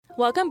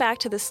Welcome back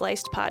to the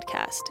Sliced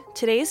Podcast.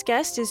 Today's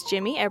guest is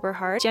Jimmy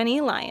Eberhard, Jenny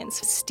Lyons,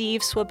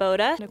 Steve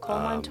Swoboda, Nicole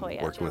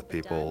Montoya. Working with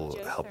people,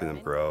 helping them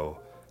grow,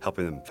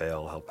 helping them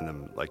fail, helping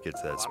them get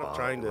to that spot. I'm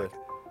trying to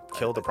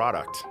kill the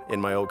product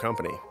in my old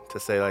company to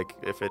say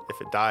if it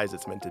dies,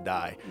 it's meant to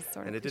die,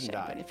 and it didn't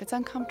die. But if it's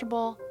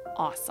uncomfortable,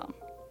 awesome.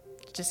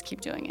 Just keep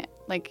doing it.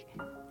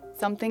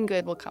 Something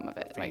good will come of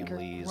it.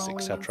 Families,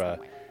 etc.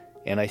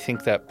 And I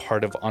think that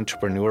part of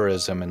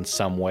entrepreneurism in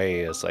some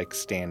way is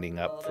standing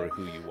up for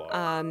who you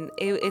are.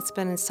 It's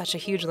been such a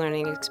huge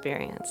learning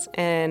experience.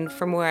 And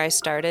from where I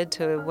started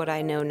to what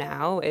I know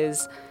now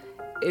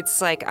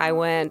it's like I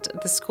went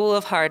the school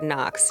of hard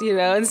knocks,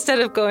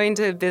 Instead of going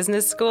to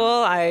business school,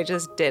 I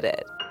just did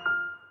it.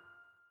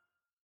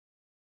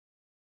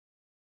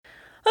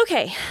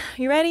 Okay,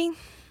 you ready?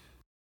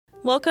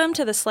 Welcome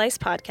to the Slice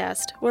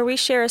Podcast, where we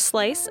share a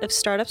slice of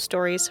startup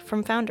stories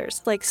from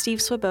founders like Steve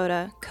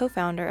Swoboda,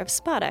 co-founder of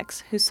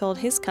SpotX, who sold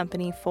his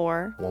company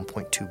for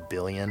 $1.2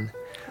 billion.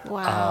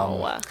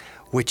 Wow.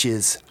 Which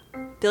is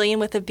billion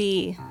with a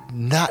B.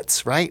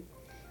 Nuts, right?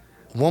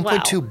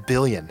 1.2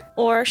 billion.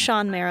 Or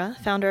Sean Mara,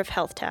 founder of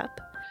HealthTap.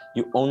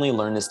 You only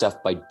learn this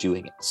stuff by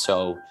doing it.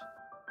 So,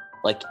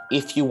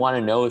 if you want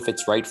to know if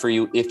it's right for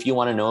you, if you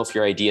want to know if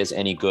your idea is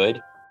any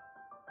good,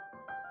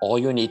 all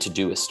you need to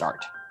do is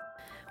start.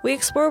 We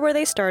explore where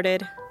they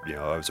started.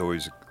 I was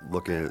always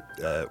looking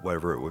at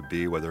whatever it would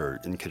be, whether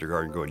in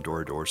kindergarten going door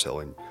to door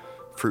selling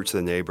fruits to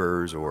the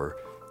neighbors, or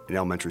in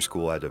elementary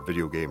school I had a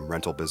video game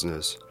rental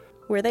business.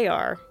 Where they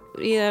are.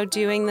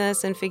 Doing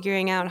this and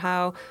figuring out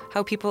how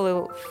people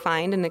will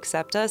find and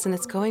accept us, and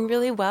it's going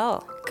really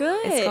well.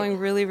 Good. It's going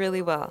really,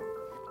 really well.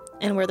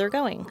 And where they're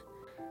going.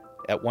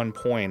 At one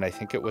point, I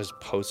think it was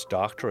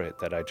post-doctorate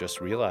that I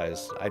just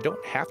realized I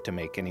don't have to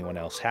make anyone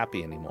else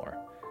happy anymore.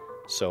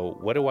 So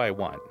what do I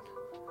want?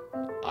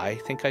 I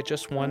think I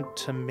just want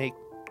to make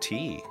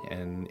tea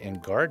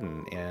and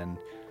garden and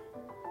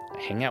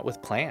hang out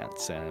with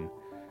plants and,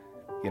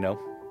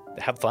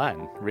 have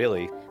fun,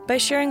 really. By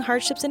sharing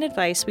hardships and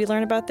advice, we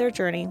learn about their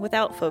journey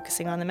without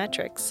focusing on the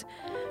metrics.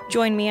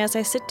 Join me as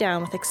I sit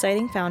down with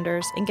exciting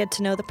founders and get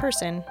to know the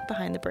person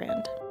behind the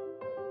brand.